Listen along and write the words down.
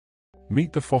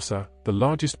Meet the fossa, the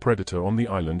largest predator on the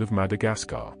island of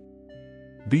Madagascar.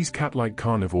 These cat-like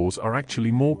carnivores are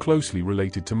actually more closely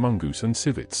related to mongoose and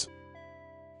civets.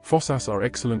 Fossas are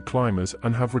excellent climbers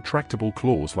and have retractable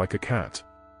claws like a cat.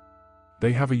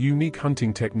 They have a unique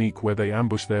hunting technique where they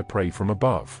ambush their prey from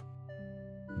above.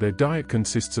 Their diet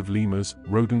consists of lemurs,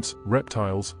 rodents,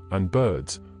 reptiles, and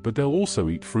birds, but they'll also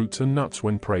eat fruits and nuts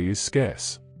when prey is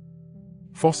scarce.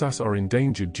 Fossas are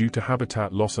endangered due to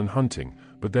habitat loss and hunting,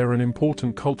 but they're an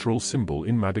important cultural symbol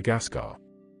in Madagascar.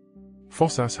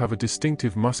 Fossas have a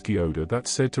distinctive musky odor that's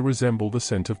said to resemble the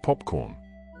scent of popcorn.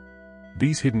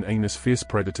 These hidden anus fierce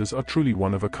predators are truly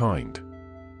one of a kind.